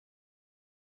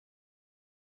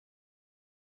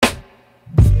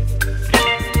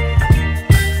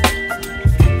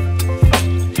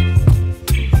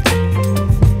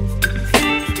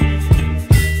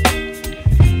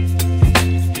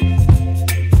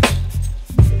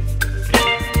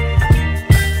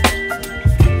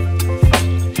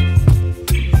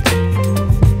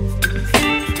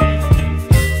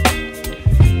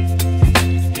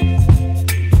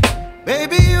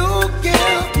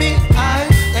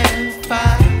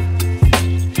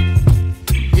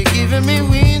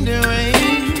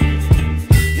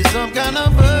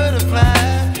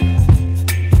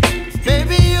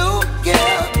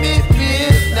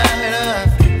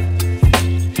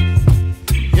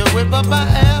whip up my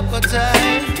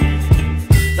appetite.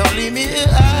 Don't leave me here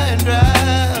high and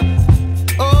dry.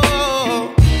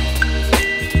 Oh,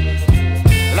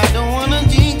 well, I don't wanna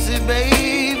jinx it,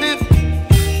 baby.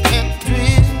 Can't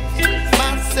twist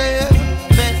myself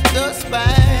at the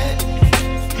spine.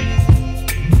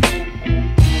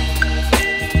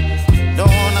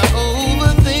 Don't wanna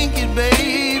overthink it,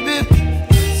 baby.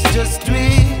 It's just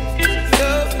twist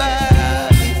your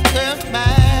body and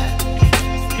mine.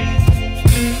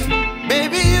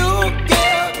 Baby, you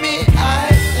got me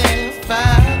ice and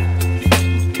fire.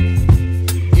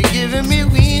 You're giving me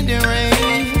wind and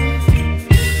rain.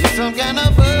 You're some kind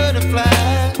of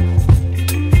butterfly.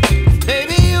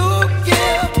 Baby, you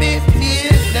give me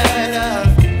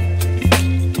midnight.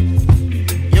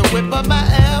 You whip up my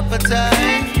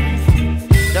appetite.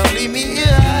 Don't leave me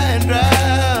here high and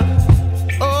dry.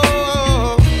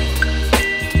 Oh,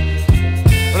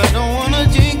 but I don't wanna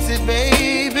jinx it,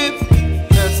 baby.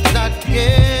 Let's not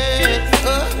get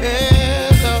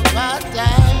ahead of my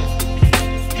time.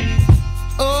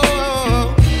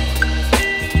 Oh,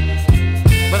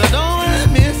 but I don't wanna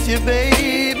miss you,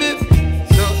 baby.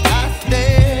 So I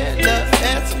stand up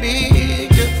and speak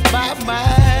just my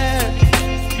mind.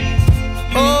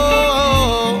 Oh.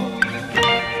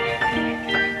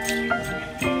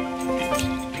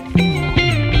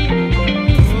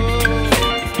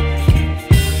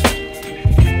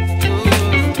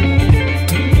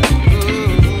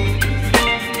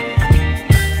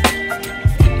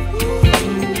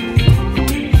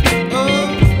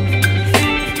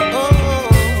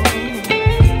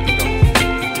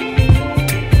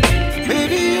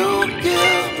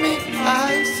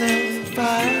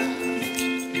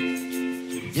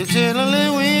 You're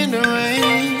channeling wind and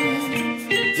rain.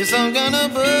 You're some kind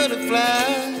of butterfly.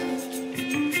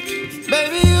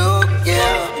 Baby, you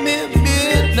give me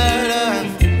midnight.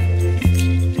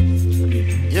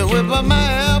 You whip up my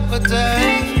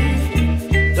appetite.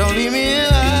 Don't leave me here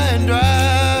high and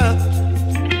dry.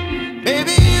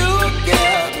 Baby, you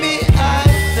give me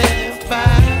ice and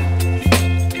fire.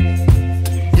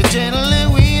 You're channeling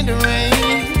wind and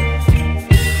rain.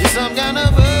 You're some kind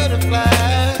of butterfly.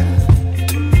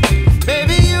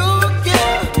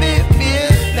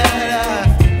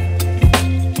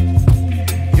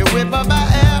 Whip up my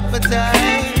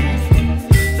appetite.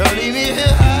 Don't leave me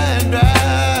here high and dry.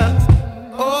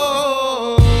 Oh,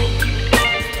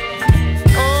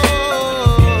 oh,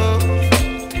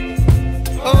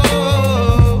 oh,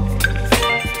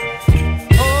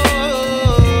 oh,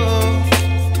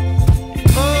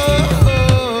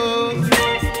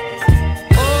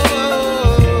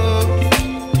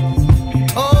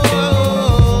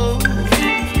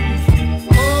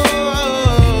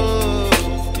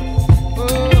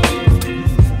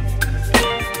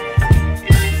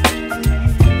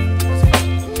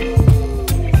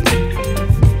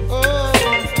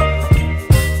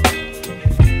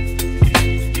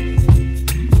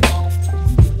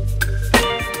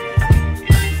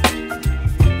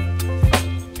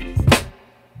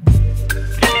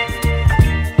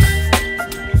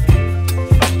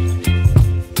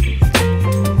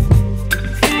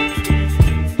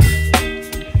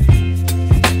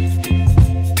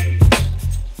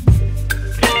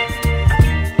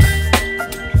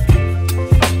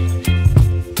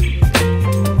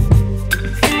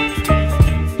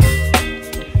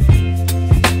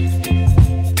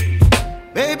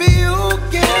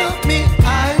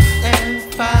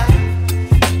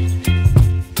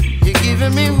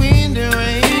 me wind and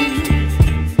rain.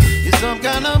 You're some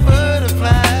kind of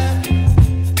butterfly.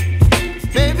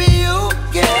 Baby, you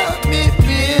give me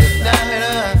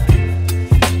midnight.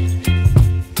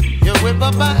 You whip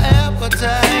up my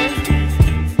appetite.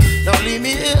 Don't leave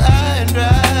me here high and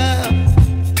dry.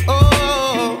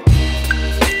 Oh,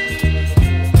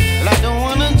 well, I don't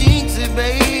wanna jinx it,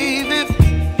 baby.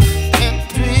 Can't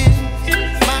twist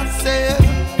myself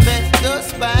at the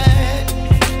spine.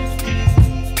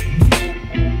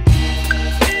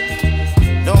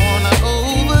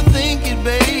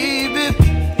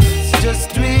 Just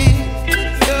twist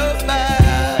your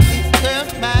body and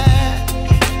mine.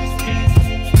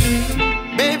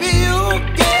 Baby, you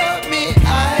give me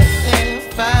ice and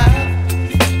fire.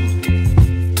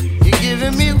 You're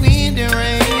giving me wind and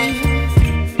rain.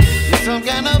 You're some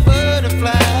kind of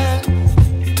butterfly.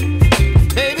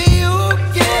 Baby, you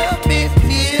give me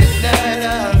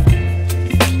midnight.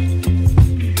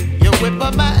 You whip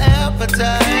up my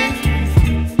appetite.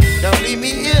 Don't leave me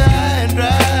here high and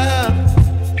dry.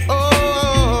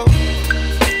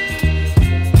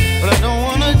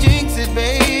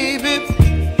 Baby,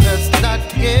 let's not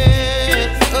get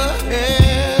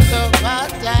ahead of my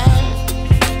time.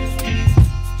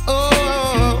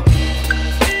 Oh,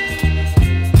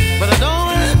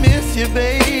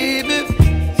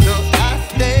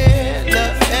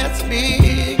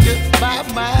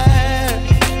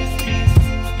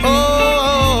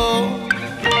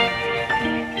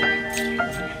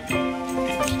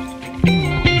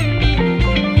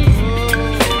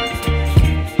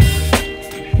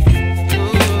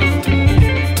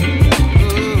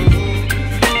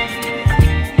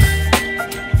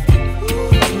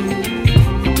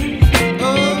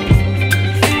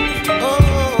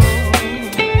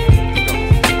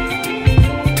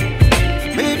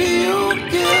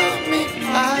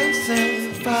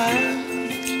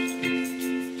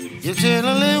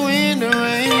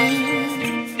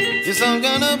 some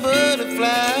kind of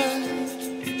butterfly.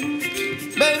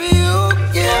 Baby, you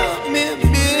give me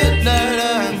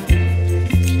midnight.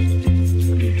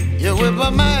 You whip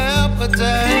up my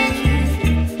appetite.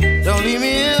 Don't leave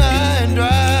me here high and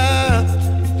dry.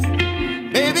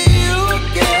 Baby, you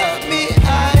give me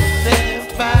ice and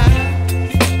fire.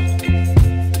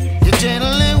 You're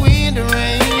channeling wind and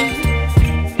rain.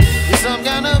 You're some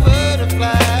kind of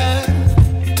butterfly.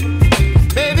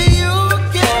 Baby, you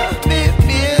give me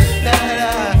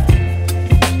midnight.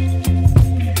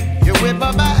 You whip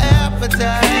up my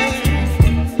appetite.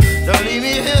 Don't leave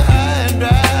me here high and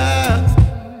dry.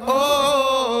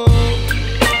 Oh,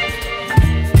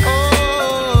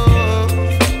 oh,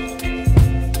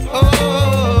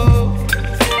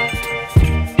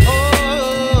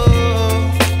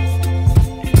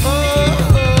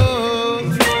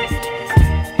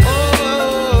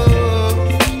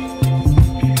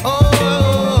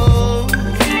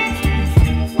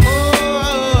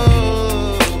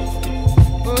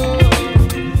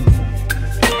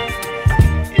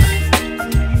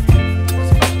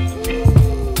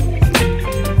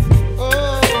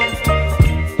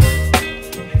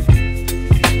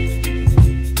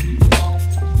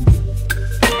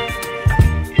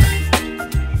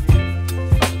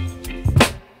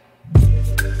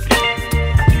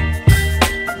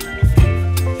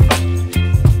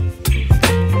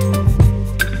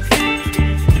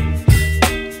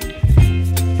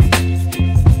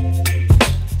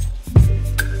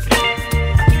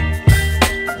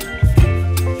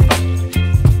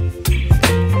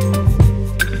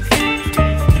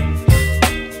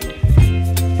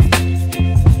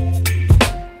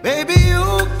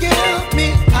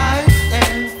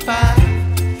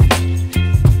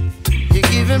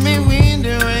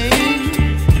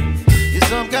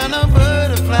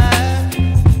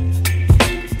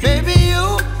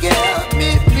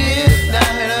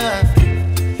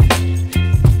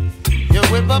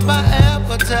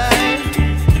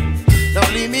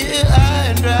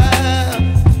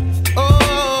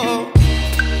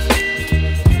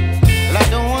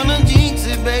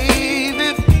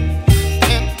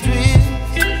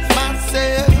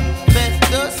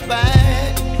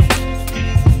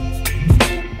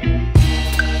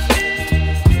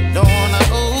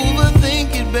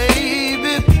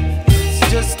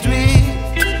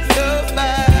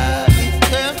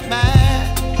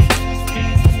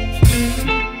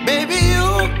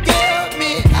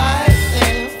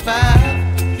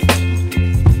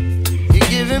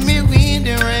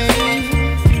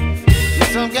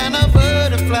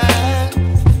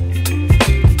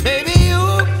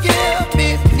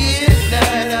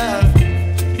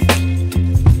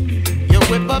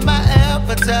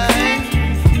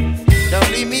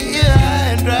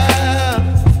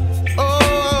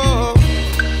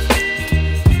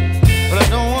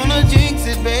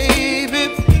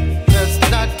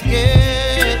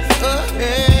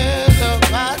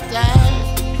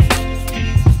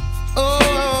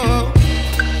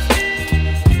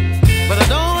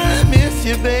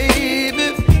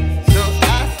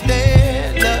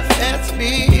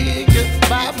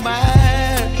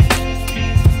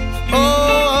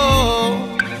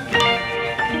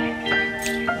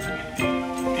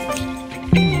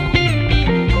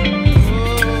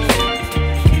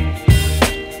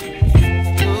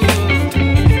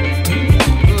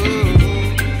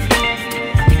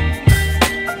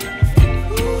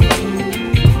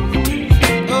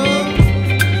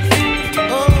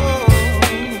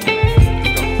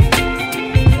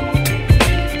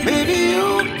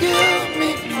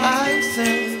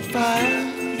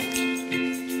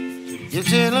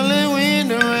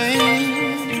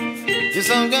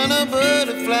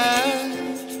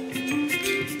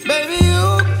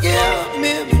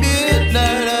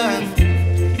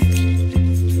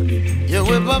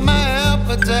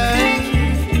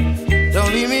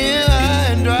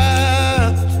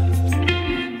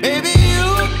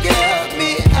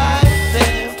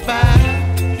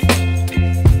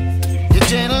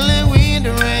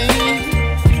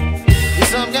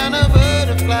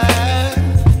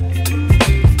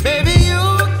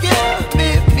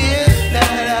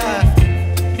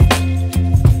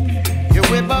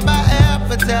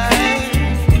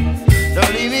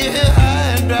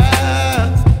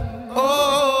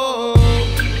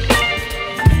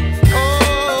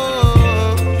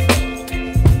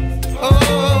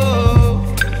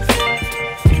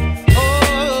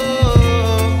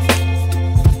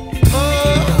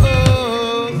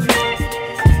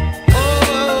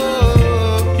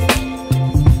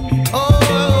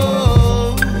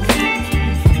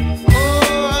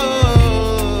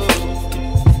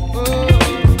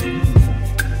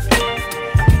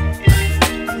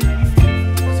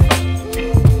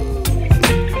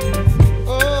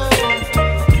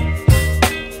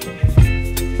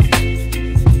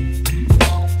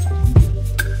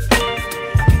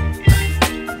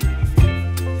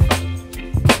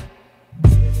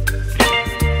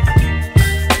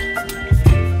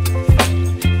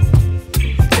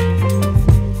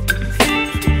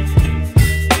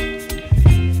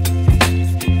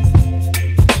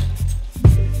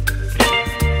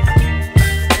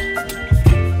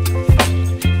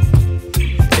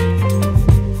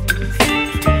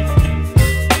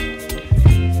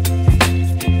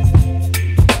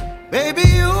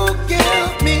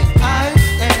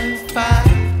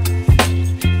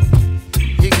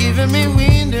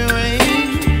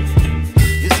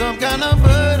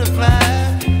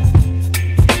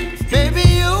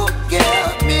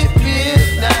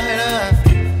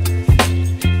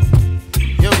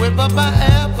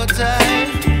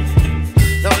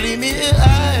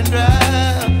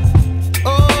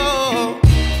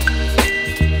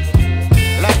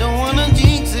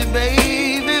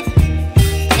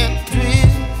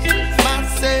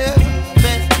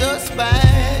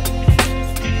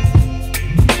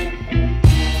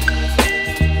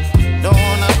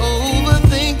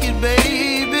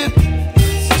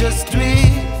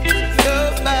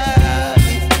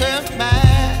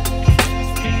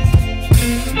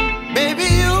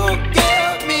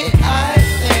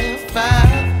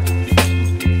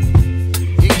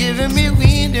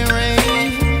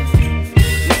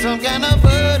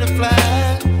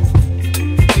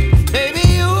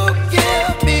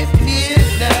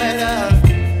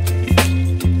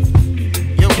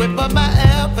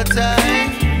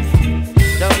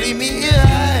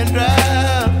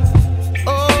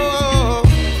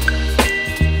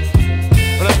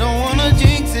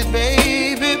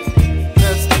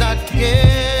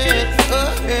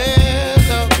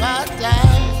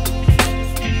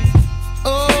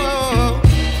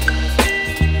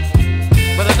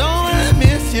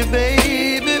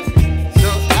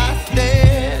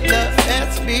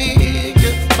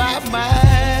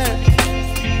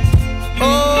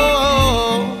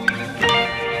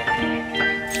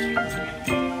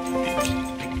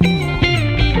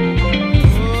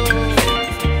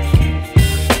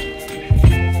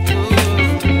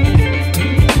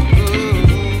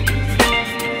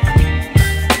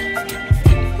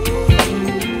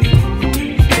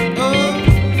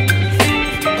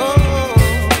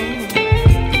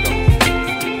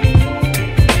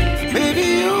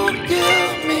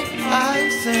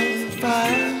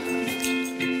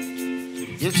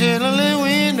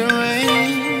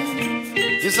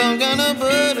 You're some kind of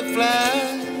butterfly.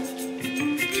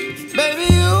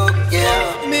 Baby, you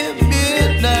give me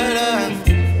midnight.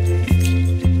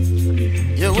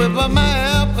 You whip up my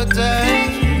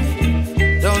appetite.